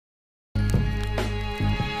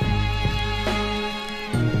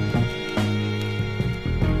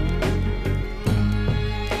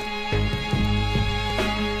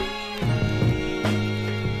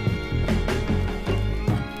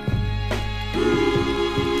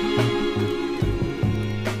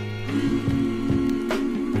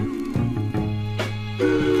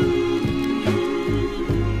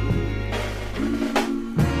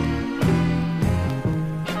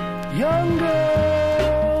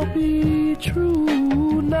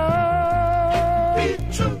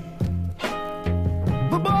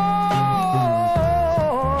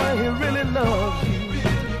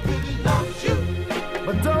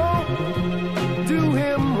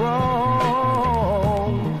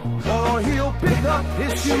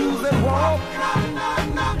your shoes and walk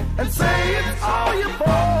and say it's all your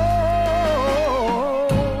fault.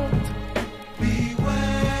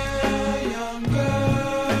 Beware, young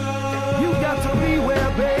girl. You got to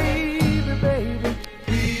beware, baby, baby.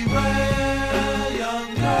 Beware, young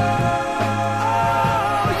girl.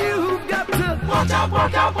 Oh, you've got to Watch out,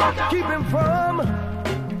 watch out, watch out. keep him from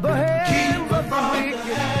the hands of the wicked.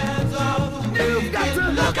 You've got to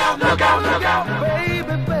Look out, look out, look out.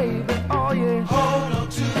 baby, baby, oh yeah. Hold on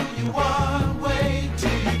to your one way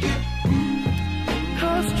ticket.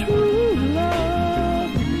 'Cause true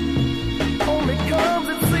love only comes,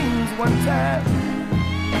 it seems, one time.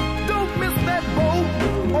 Don't miss that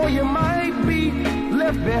boat or you might be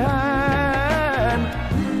left behind.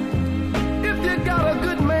 If you got a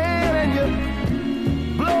good man and you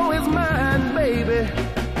blow his mind, baby,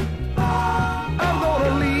 I'm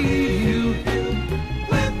gonna leave you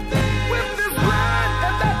With with this line,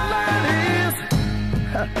 and that line is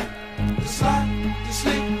the slide, the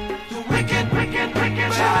slick, the wicked, wicked,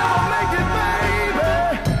 wicked I'll child. make it, baby.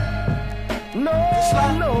 No,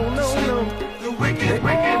 no, no, no. The wicked,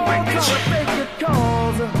 wicked, wicked Trying to child. make it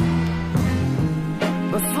cause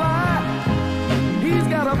the slide, he's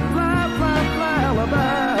got a fly, fly, fly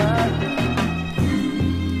alibi.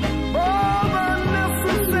 All the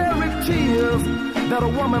necessary tears that a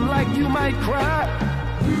woman like you might cry.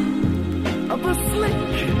 Of the slick,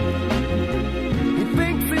 he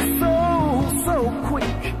thinks he's so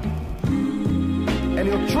quick, and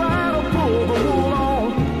he'll try to pull the wool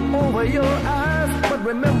on over your eyes. But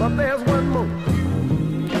remember, there's one more,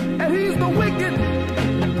 and he's the wicked.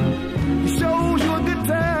 He shows you a good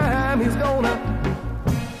time. He's gonna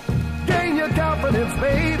gain your confidence,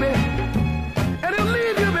 baby, and he'll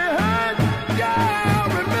leave you behind. Yeah,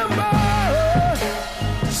 remember,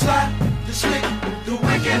 The slide, the slick, the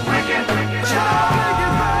wicked, wicked, wicked child. make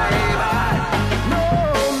it, baby. No,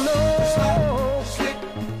 no. The slide, the slick,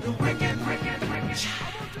 the wicked, wicked, wicked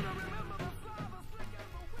child.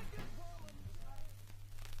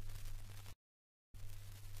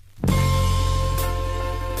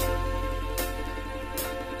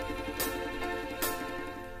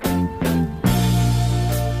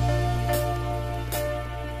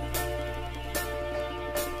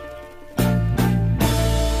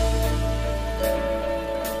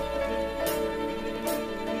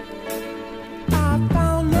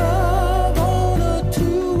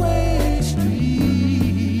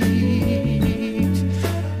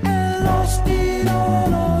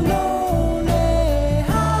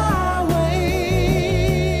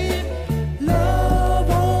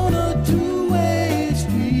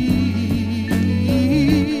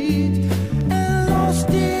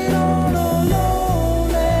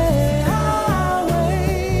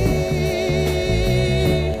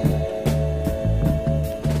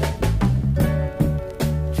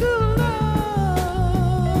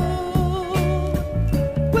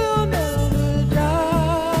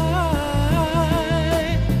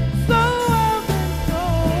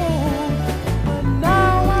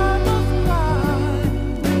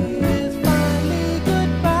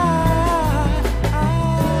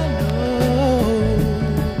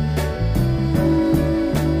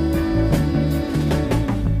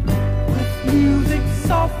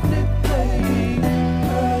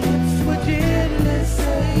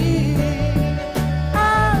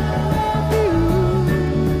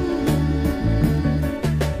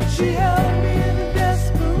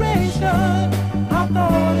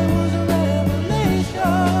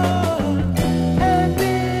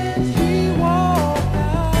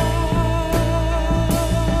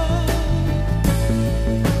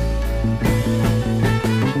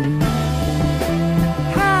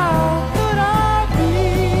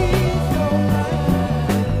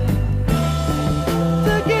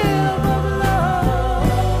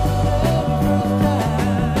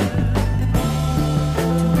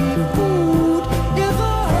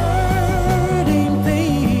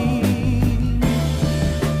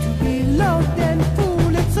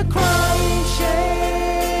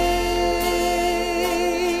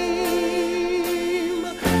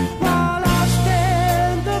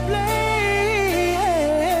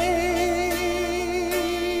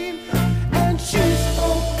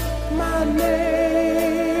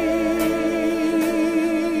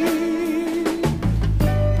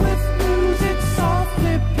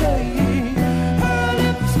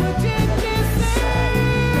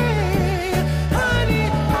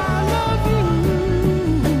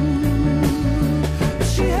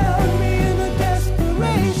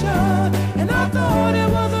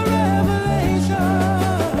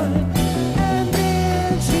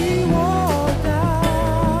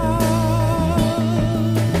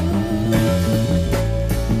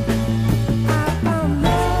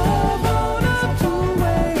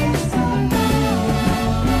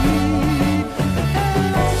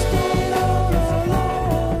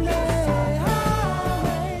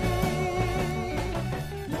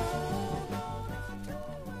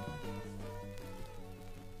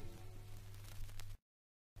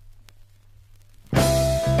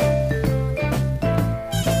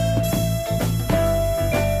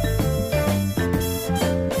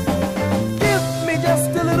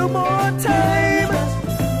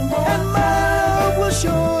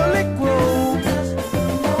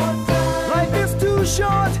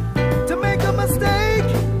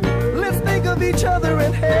 wonder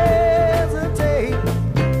and hesitate.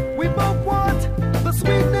 We both want the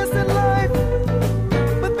sweetness in life,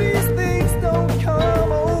 but these things don't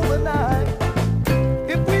come overnight.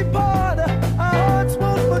 If we part, our hearts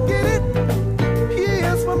won't forget it.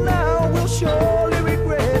 Years from now, we'll surely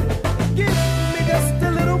regret it. Give me just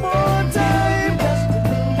a little more time,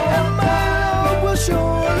 and my love will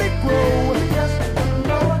surely grow.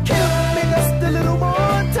 Give me just a little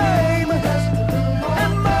more time,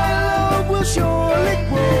 and my love will surely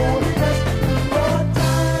grow.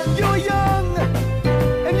 You're young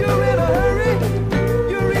and you're in a hurry.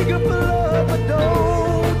 You're eager for love, but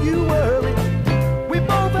don't you worry. We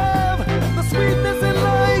both have the sweetness in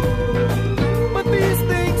life, but these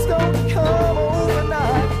things don't come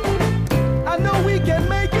overnight. I know we can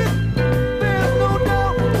make it, there's no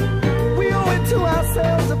doubt. We owe it to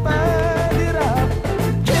ourselves to find it out.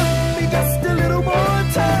 Give me just a little more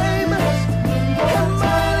time, and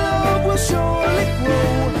my love will surely grow.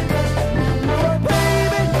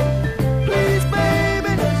 Baby, please,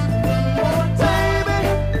 baby, baby,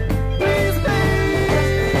 please, baby.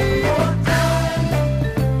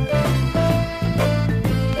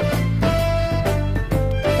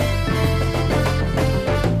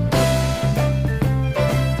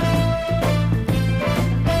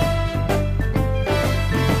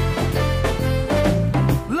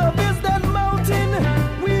 Love is that mountain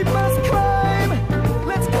we must climb.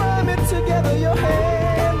 Let's climb it together, your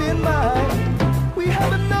hand in mine. We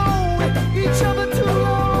haven't known each other too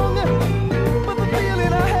long, but the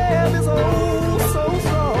feeling I have is oh so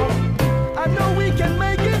strong. I know we can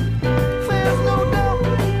make it, there's no doubt.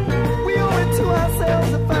 We owe it to ourselves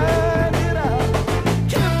to find it out.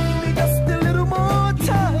 Give me just a little more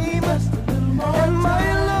time, and my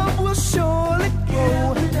love will surely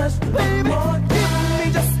grow. Baby, give me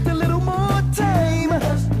just a little more time,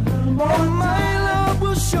 and my love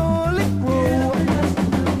will surely grow.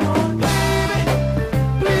 Baby,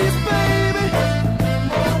 please, baby,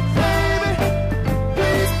 baby,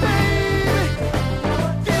 please, baby.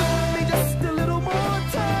 Give me just a little more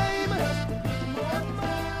time, and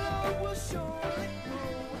my love will surely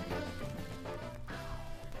grow.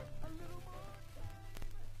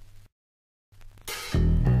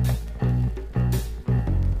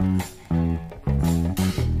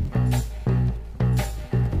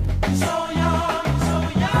 So young, so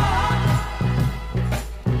young.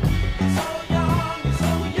 So young,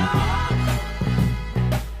 so young.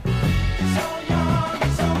 So young,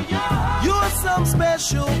 so young. You're some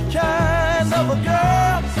special kind of a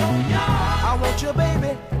girl. So young. I want you,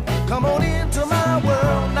 baby. Come on into my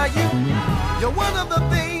world. Now you're one of the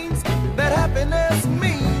things that happiness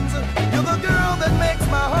means. You're the girl that makes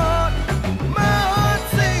my heart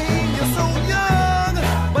sing. You're so young,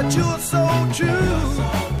 but you're so true.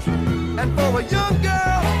 And for a young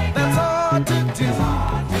girl, that's hard to do.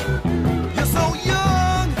 You're so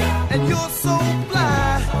young and you're so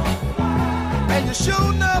fly, and you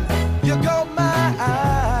showed up, you caught my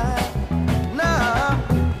eye. Now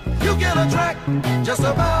you can attract just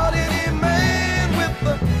about any man with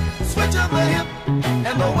the switch of the hip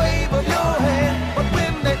and the wave of your hand. But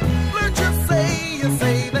when they flirt, you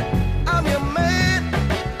say that I'm your man,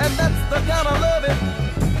 and that's the kind of loving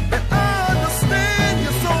that I understand.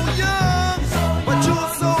 You're so young, but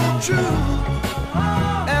you're so true,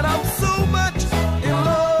 and I'm so much in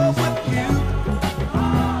love with you.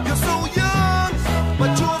 You're so young,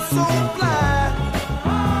 but you're so fly,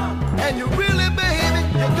 and you really, baby,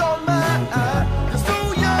 you caught my eye. You're so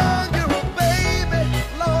young, you're a baby,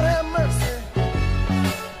 Lord have mercy.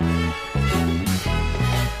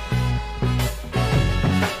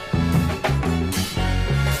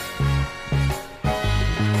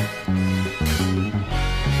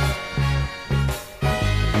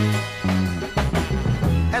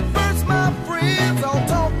 At first my friends all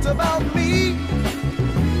talked about me.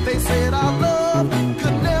 They said our love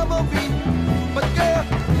could never be. But girl,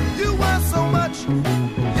 you were so much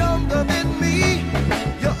younger than me.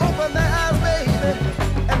 You opened their eyes, baby,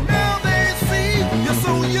 and now they see you're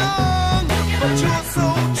so young, but you're so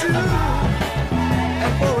true.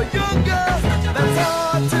 And for a young girl, that's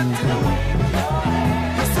hard to do.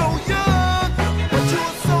 You're so young, but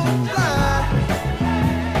you're so fly,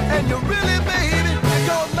 and you really, baby, you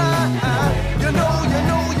caught my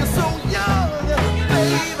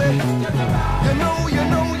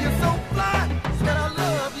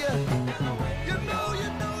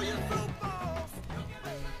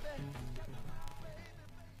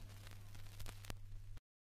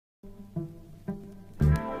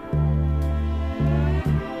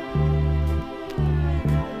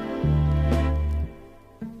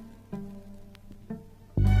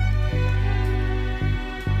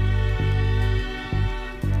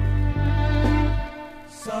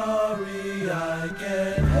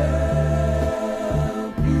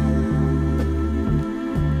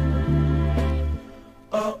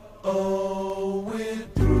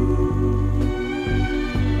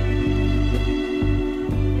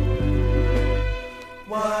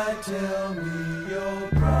tell me your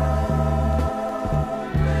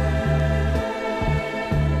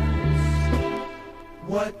problems?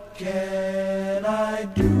 What can I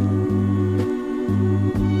do?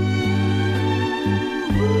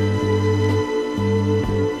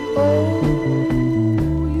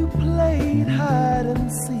 Oh, you played hide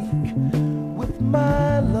and seek with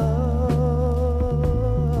my love.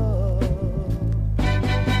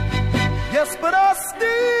 Yes, but I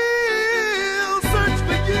still search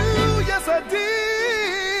for you. Yes, I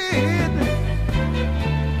did.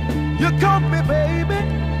 You caught me, baby,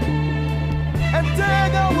 and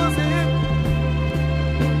dang, I was in.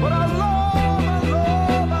 But I love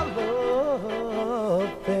fell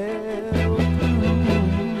through.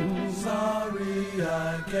 Sorry, I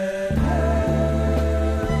can't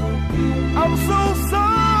help you. I'm so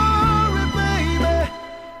sorry, baby.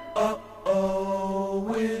 Uh-oh,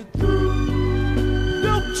 we're through.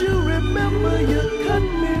 Don't you remember you cut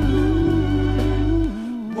me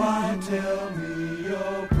loose? Why tell me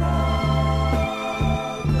your problems?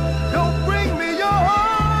 Don't bring me your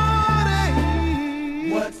heartache.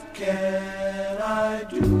 What can I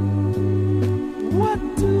do? What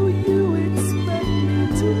do you expect me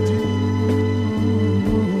to do?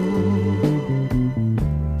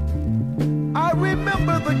 I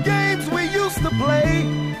remember the games we used to play.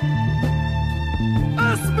 I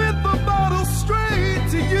spent the bottle straight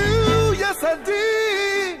to you. Yes, I did.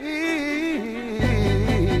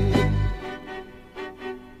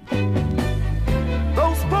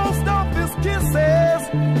 Those post office kisses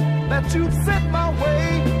that you sent my way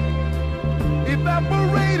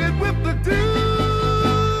evaporated with the dew.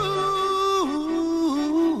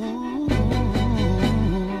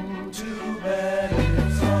 Too bad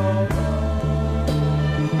it's all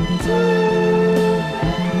Too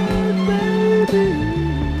bad, baby.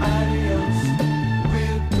 adios,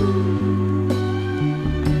 we're through.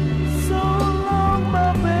 So long,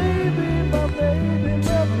 my baby, my baby,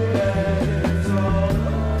 my baby. It's all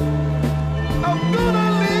I'm gonna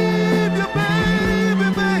leave you, baby,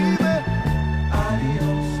 baby.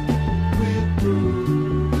 adios, we're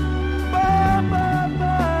through. Bye, bye,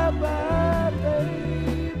 bye, bye,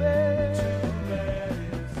 baby. Too bad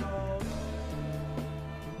it's all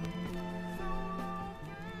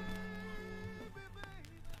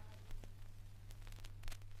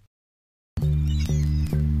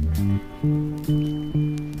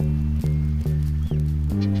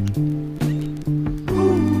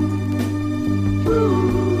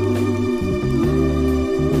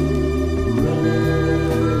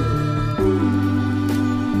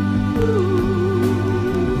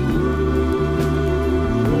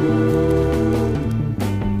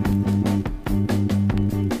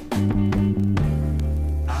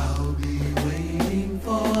I'll be waiting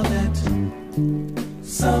for that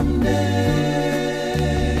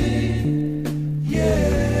someday.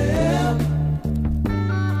 Yeah,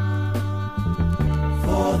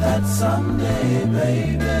 for that someday,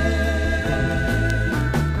 baby.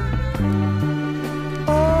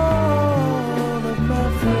 All of my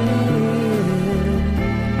friends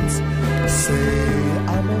say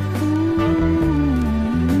I'm a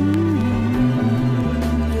fool.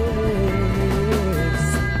 Yes.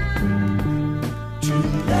 To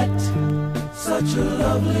let such a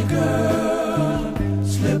lovely girl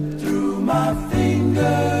slip through my fingers.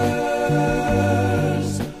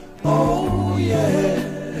 Oh yeah.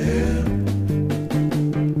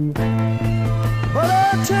 But I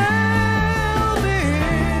tell them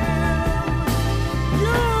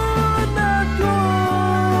you're not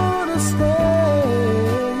gonna stay.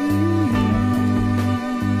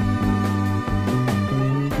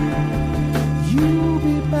 You'll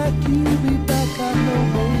be back, I know,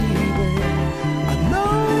 baby. I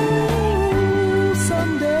know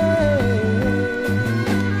someday.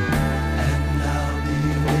 And I'll be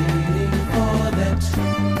waiting for that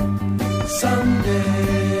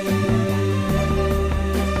someday.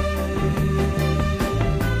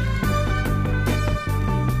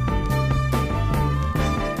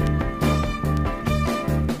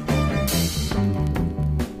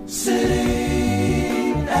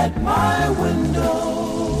 Sitting at my window,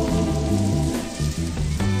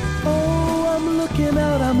 Oh, I'm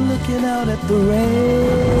looking out at the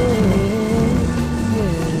rain.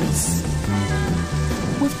 Yes,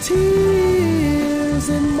 with tears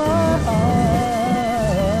in my eyes.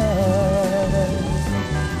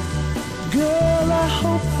 Girl, I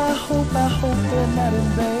hope they're not in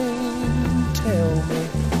vain. Tell me,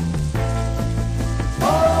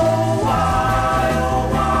 oh why,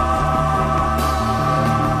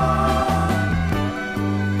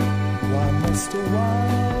 why must a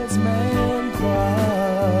wise man cry?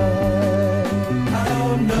 I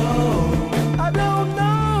don't know.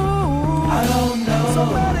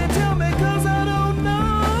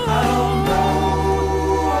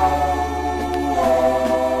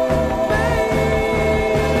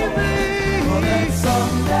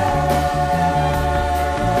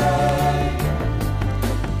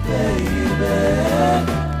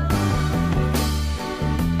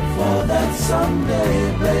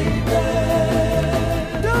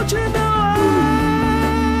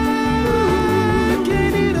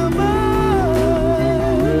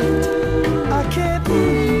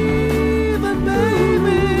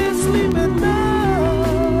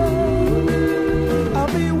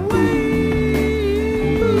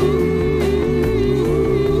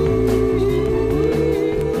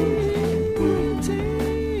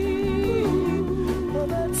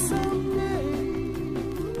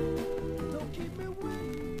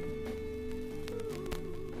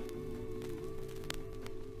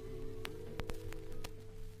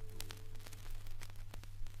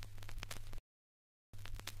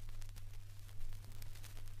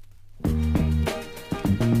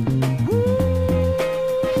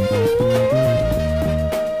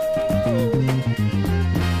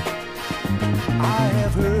 I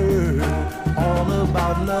have heard all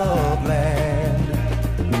about Loveland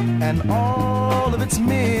and all of its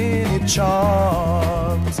many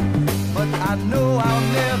charms, but I know I'll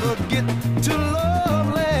never get to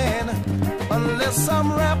Loveland unless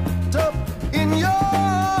I'm wrapped up in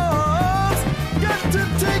yours. Got to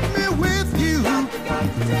take me with you,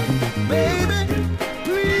 baby.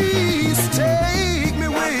 Please take me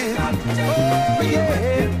with you. Oh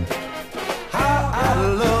yeah. How I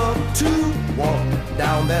love to walk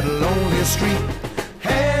down that lonely street,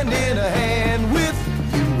 hand in a hand with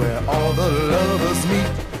you, where all the lovers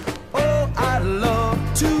meet. Oh, I love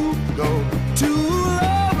to go to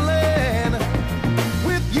Loveland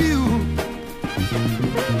with you,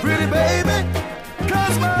 pretty baby,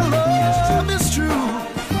 'cause my love is true.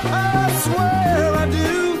 I swear I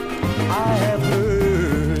do. I have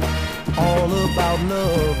heard all about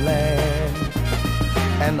Loveland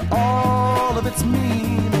and all of its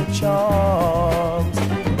meaner charms,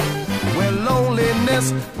 where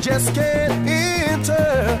loneliness just can't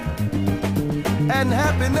enter and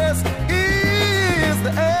happiness is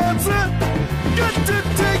the answer. Got to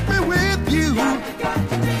take me with you,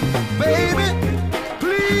 baby.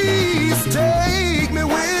 Please take me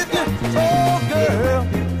with you. Oh girl,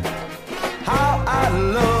 how I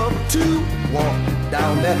love to walk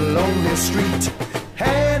down that lonely street,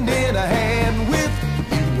 hand in a hand with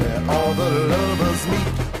you, where all the lovers meet.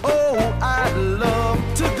 Oh, I'd love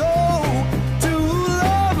to go to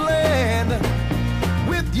Loveland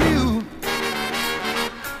with you.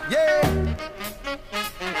 Yeah.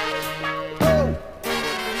 Oh.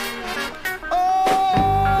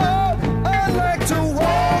 Oh, I'd like to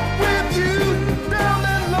walk with you down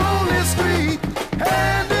that lonely street,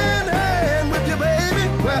 hand in hand with you, baby,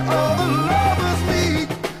 where all the lovers meet.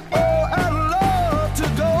 Oh, I'd love to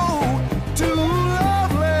go to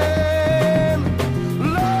Loveland,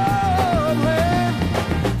 Loveland.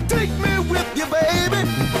 Take me with you, baby,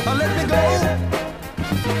 or let me go.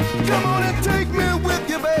 Come on and take me with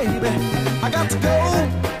you, baby. I got to go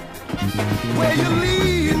where you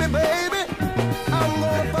lead me, baby. I'm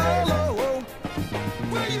gonna follow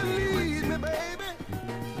where you lead me, baby.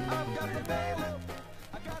 I've got to follow.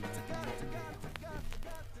 I got to.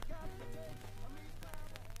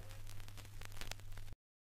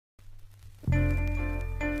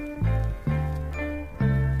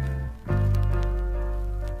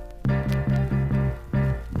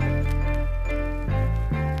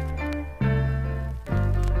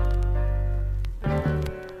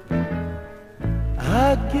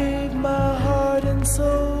 I gave my heart and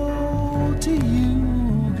soul to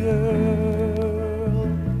you, girl.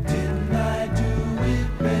 Didn't I do it,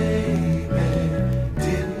 baby?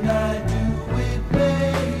 Didn't I do it,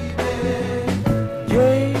 baby?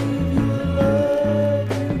 Gave you love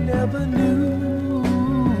you never knew,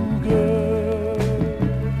 girl.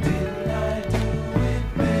 Didn't I do it,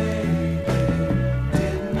 baby?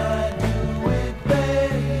 Didn't I do it,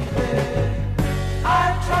 baby? I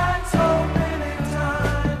tried so many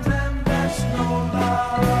times and there's no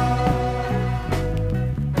love.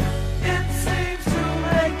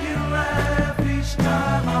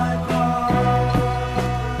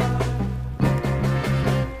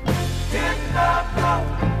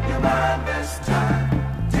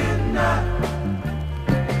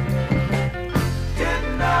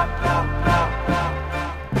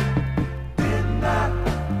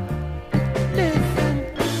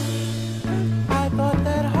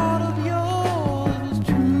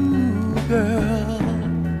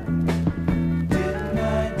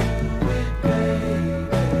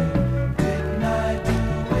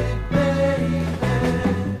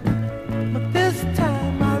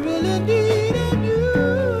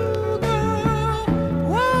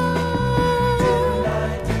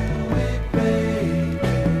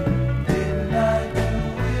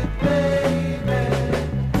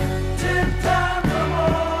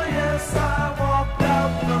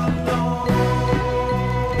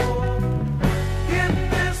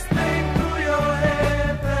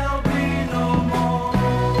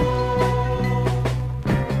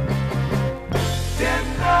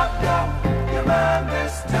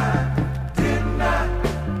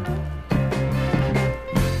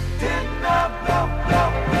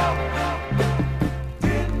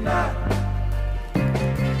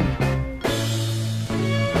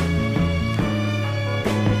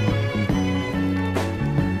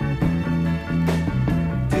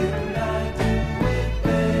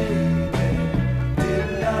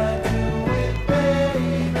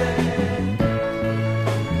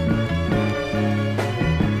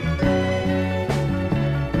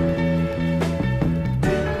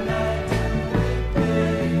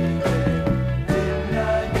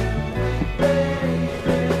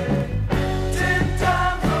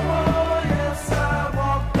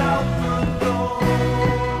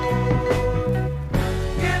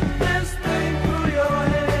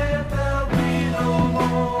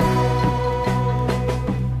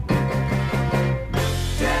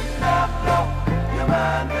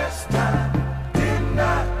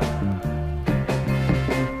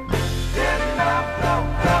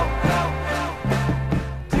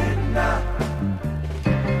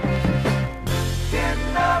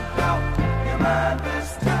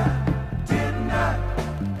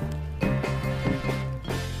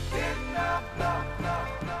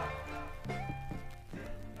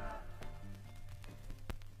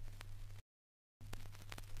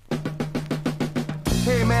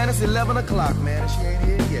 it's 11 o'clock, man, and she ain't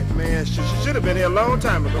here yet. Man, she should have been here a long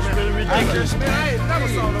time ago. It's really ridiculous. Man, I ain't never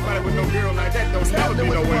saw nobody with no girl like that. Don't never be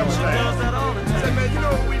nowhere else. She does that all the time. Say, man, you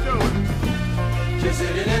know what we doing? Just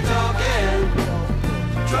sitting and talking,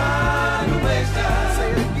 trying to waste time.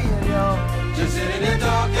 Say it again, y'all. Just sitting and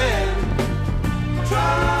talking,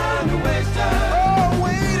 trying to waste time. Oh,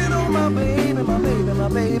 waiting on my baby, my baby, my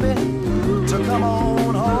baby, to come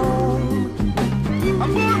on home.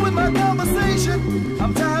 I'm bored with my conversation.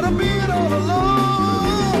 I'm tired of being all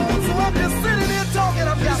alone. So I'm just sitting here talking.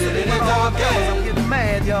 I'm just sitting here talking. I'm getting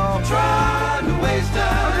mad, y'all. Trying to waste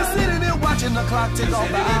time. I'm just sitting here watching the clock tick off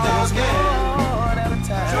the hours one at a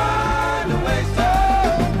time. Trying to waste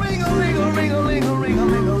time. Oh,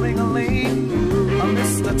 ring-a-ling-a-ling-a-ling-a-ling-a-ling-a-ling. I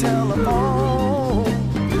missed the telephone.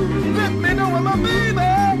 Let me know when my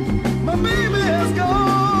baby has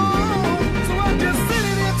gone. So I'm just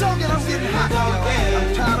sitting here talking. I'm getting hot, y'all.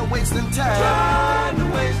 I'm tired of wasting time. Trying to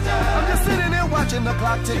waste time. I'm just sitting here watching the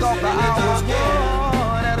clock tick off the hours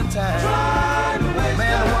one at a time. Trying to waste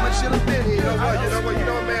Man, the woman should have been here. You know what,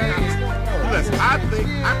 man? Listen, I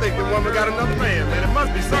think the woman got another man, man. It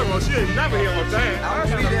must be something. She ain't never here on time. I'll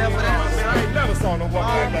be there for that. Man, I ain't never saw no woman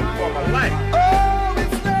like that before in my life. Oh,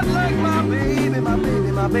 it's not like my baby, my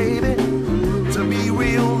baby, my baby, to be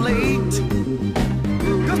real late.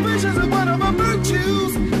 Cause patience is one of her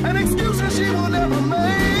virtues, an excuse that she will never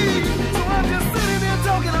make. So I'm just sitting there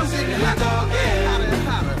talking, I'm getting hotter and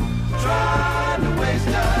hotter. Trying to waste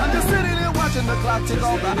time. I'm just sitting there watching the clock tick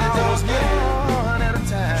off the hours one at a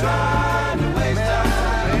time. Trying to waste time.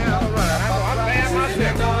 Man, all right. I'm mad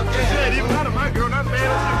myself. Shit, even out of my girl, not mad as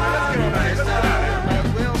you. Let's get on out here. Let's get out of here, man.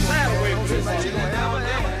 Well, Mad away from this. she gonna ever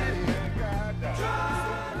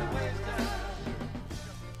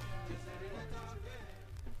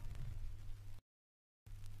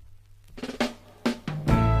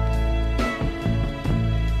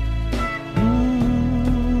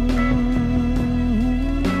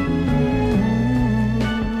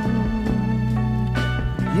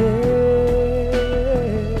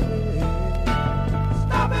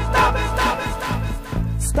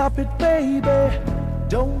Stop it, baby,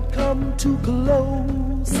 don't come too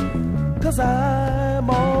close, cause I'm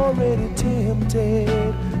already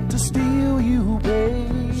tempted to steal you,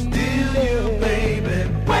 baby. Steal you, baby.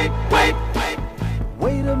 Wait.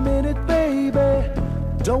 Wait a minute, baby,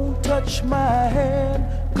 don't touch my hand,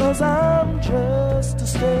 cause I'm just a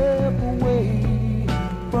step away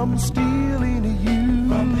from stealing you.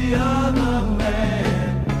 From the other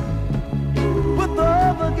man. Put the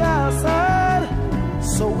other guy aside,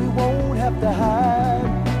 so we won't have to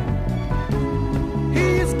hide.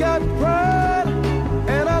 He's got pride,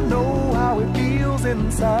 and I know how it feels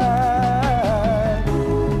inside.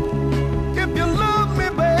 If you love me,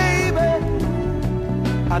 baby,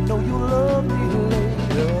 I know you'll love me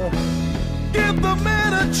later. Give the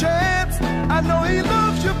man a chance, I know he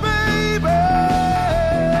loves you, baby.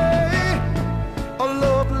 A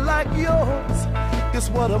love like yours is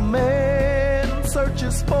what a man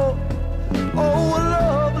searches for. Oh,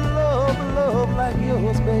 love like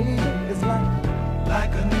yours, baby. It's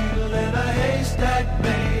Like a needle in a haystack,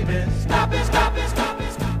 baby. Stop it.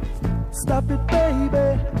 Stop it,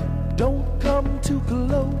 baby. Don't come too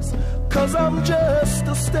close, cause I'm just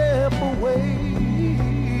a step away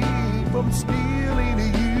from stealing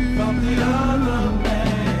you. From the other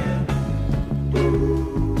man.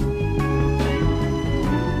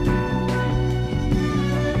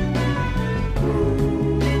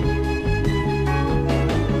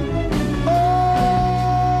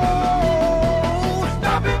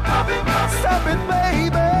 Stop it,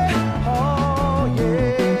 baby. Oh,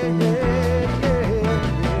 yeah.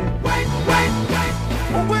 Wait.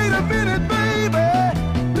 Wait a minute, baby.